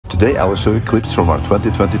Today I will show you clips from our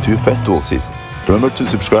 2022 festival season. Remember to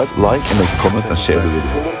subscribe, like and make a comment and share the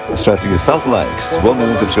video. Let's try to get 1,000 likes, 1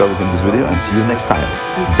 million subscribers in this video, and see you next time.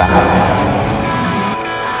 Bye!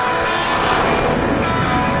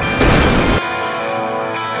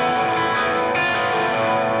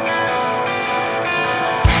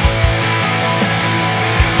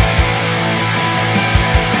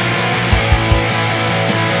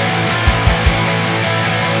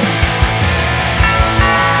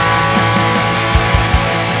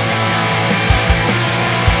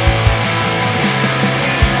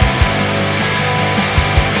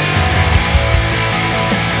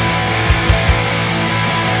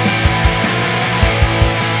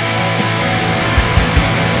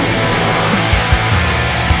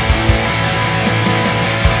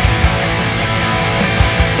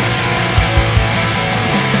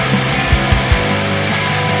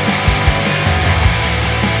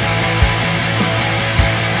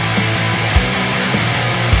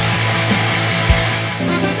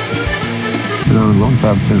 It's been a long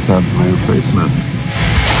time since I've worn face masks.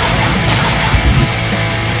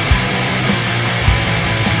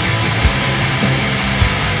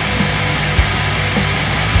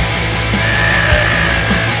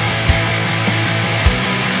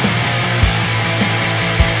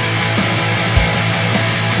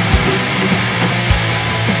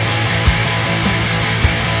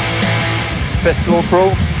 Festival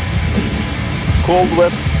Pro cold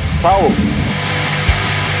wet towel.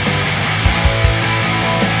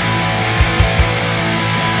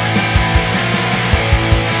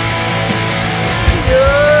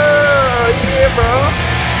 Yeah, bro.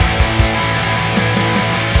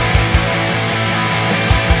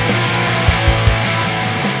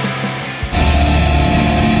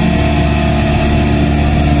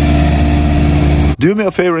 Do me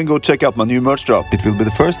a favor and go check out my new merch drop. It will be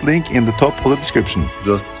the first link in the top of the description.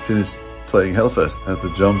 Just finished playing Hellfest. Had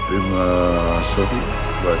to jump in a shuttle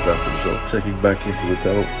right after the show. Checking back into the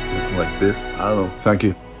Teloch, looking like this. I don't know. Thank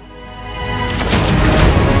you.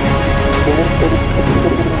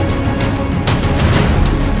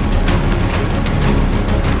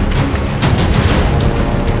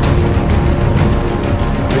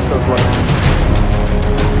 This one's like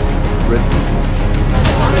red.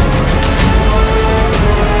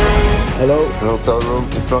 Hello, an hotel room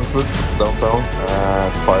in Frankfurt, downtown.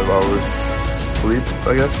 5 hours sleep,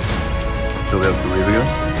 I guess, until we have to leave again.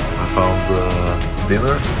 I found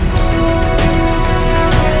dinner.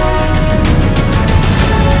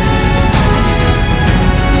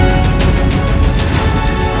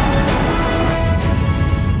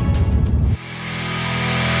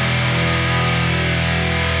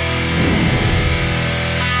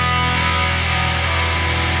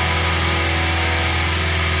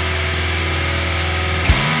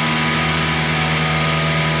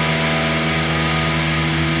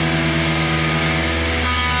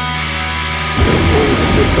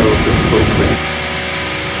 That was so sweet.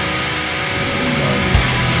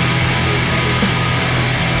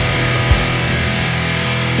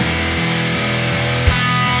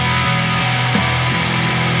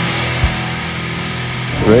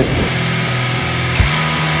 Great.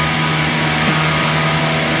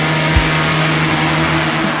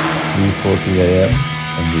 3:40 a.m.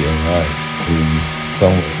 and we arrive in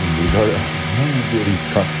somewhere in Bulgaria. Maybe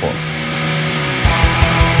Kakpo.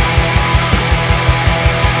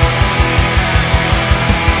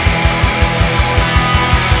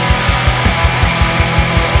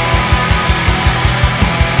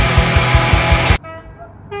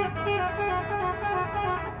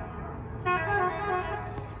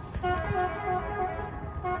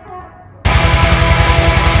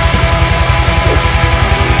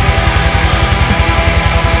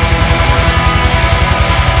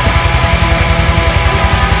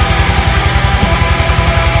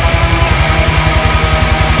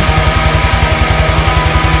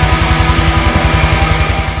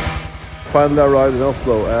 Finally arrived in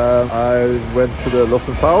Oslo and I went to the Lost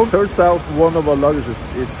and Found. Turns out one of our luggages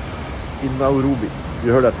is in Nairobi.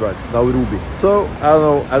 You heard that right, Nairobi. So, I don't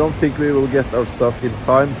know, I don't think we will get our stuff in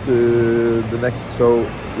time to the next show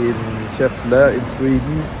in Gefle in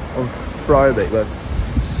Sweden on Friday. That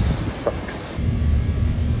sucks.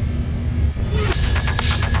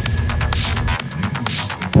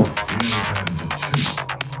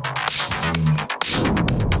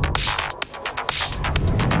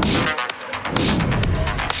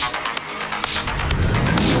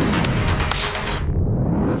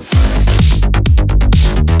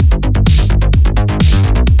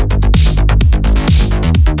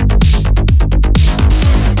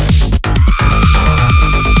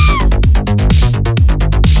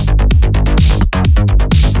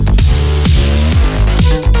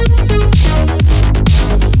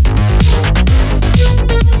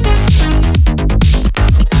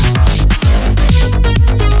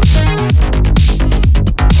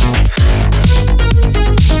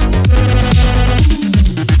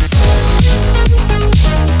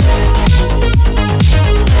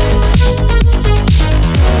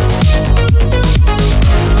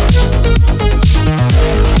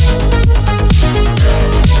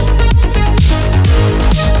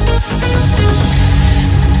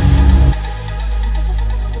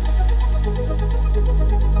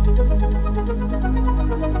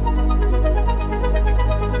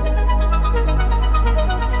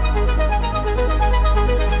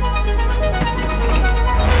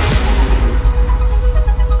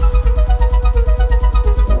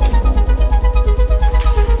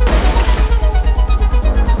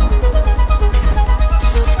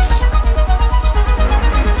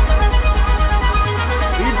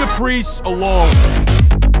 crease alone.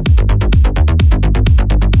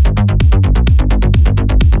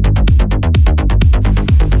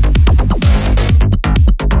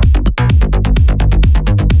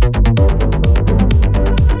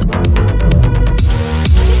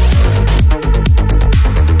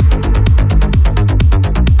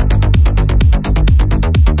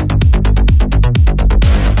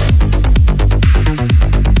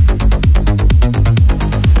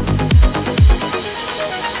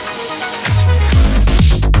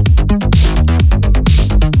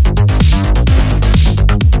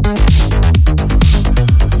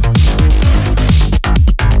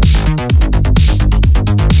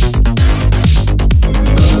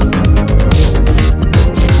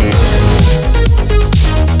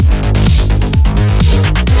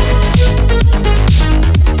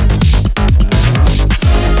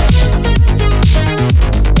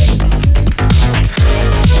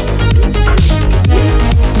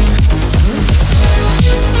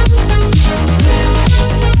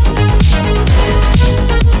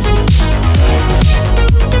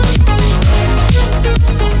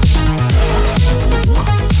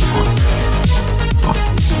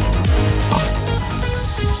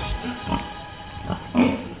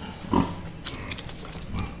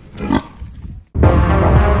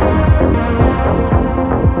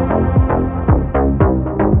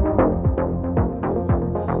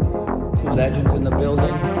 Legends in the building.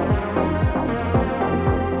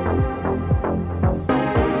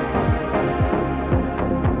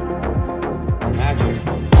 Magic.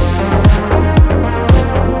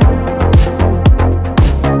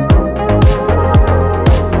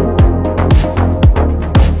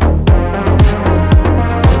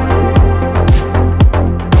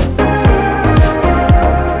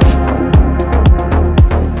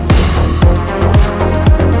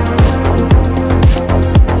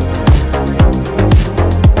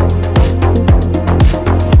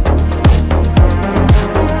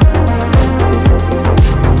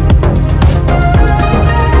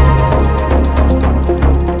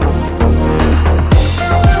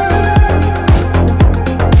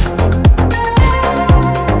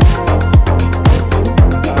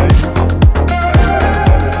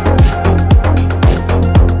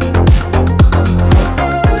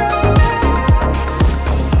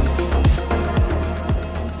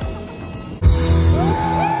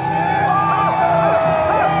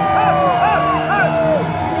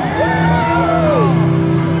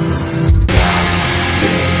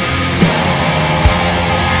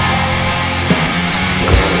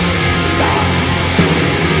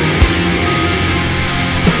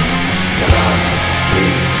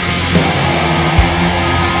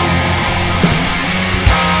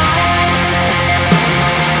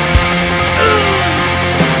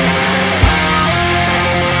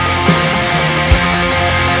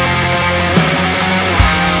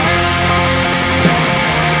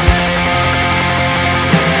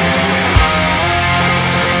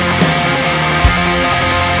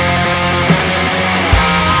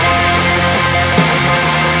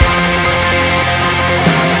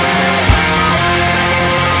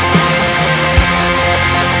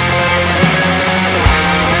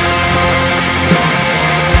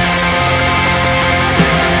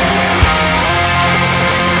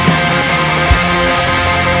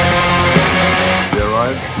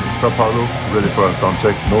 Sao Paulo, ready for a sound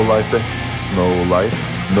check. No light desk, no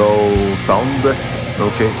lights, no sound desk, no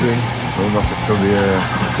catering, no nothing. It's gonna be a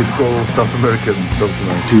typical South American show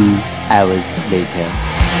tonight. 2 hours later.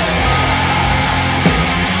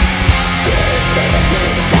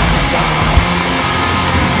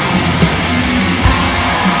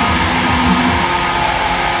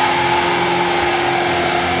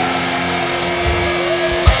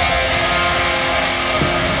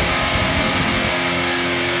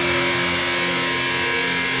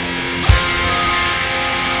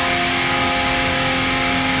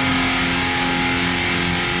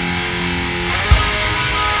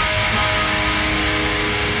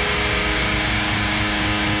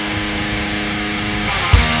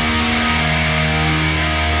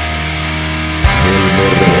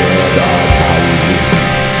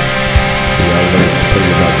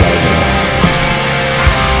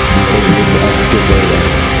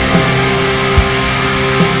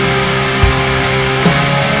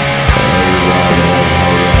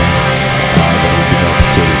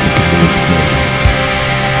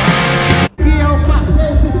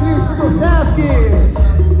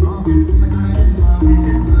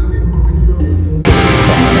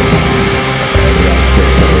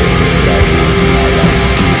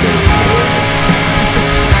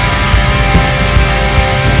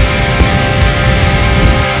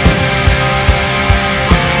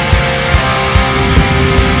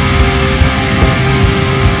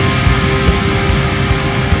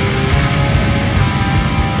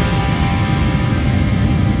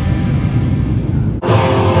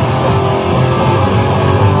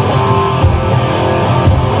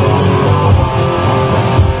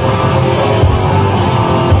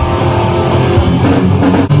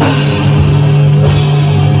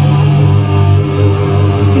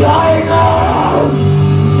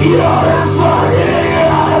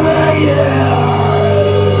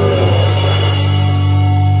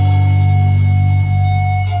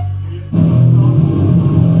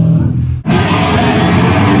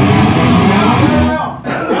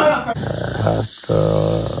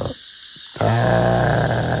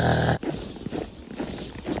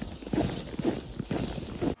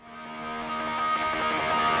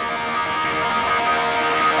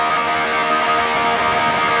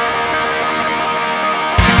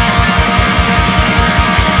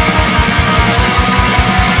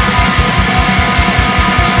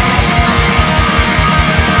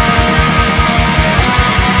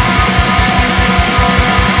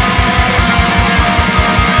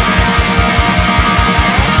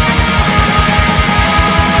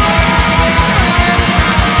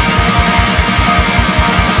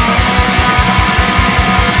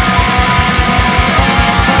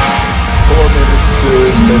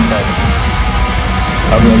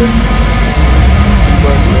 I'm ready. You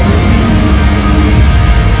guys ready?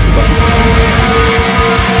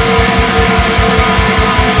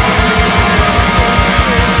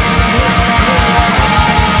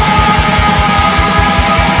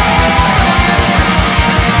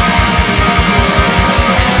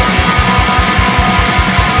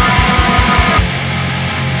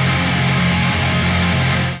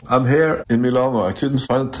 I'm here in Milano. I couldn't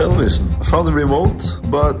find a television. I found a remote,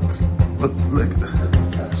 but like,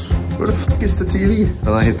 where the fuck is the TV? And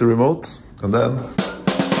I hit the remote, and then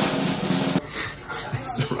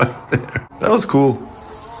it's right there. That was cool.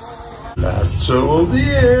 Last show of the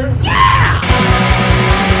year. Yeah!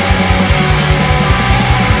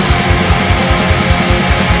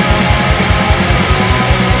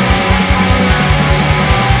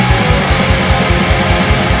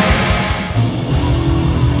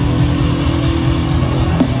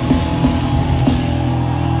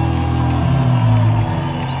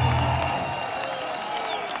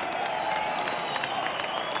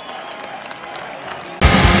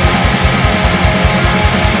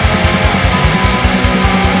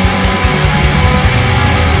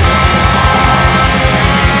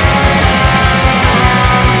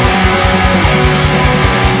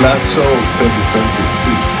 Last show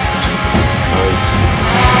 2022.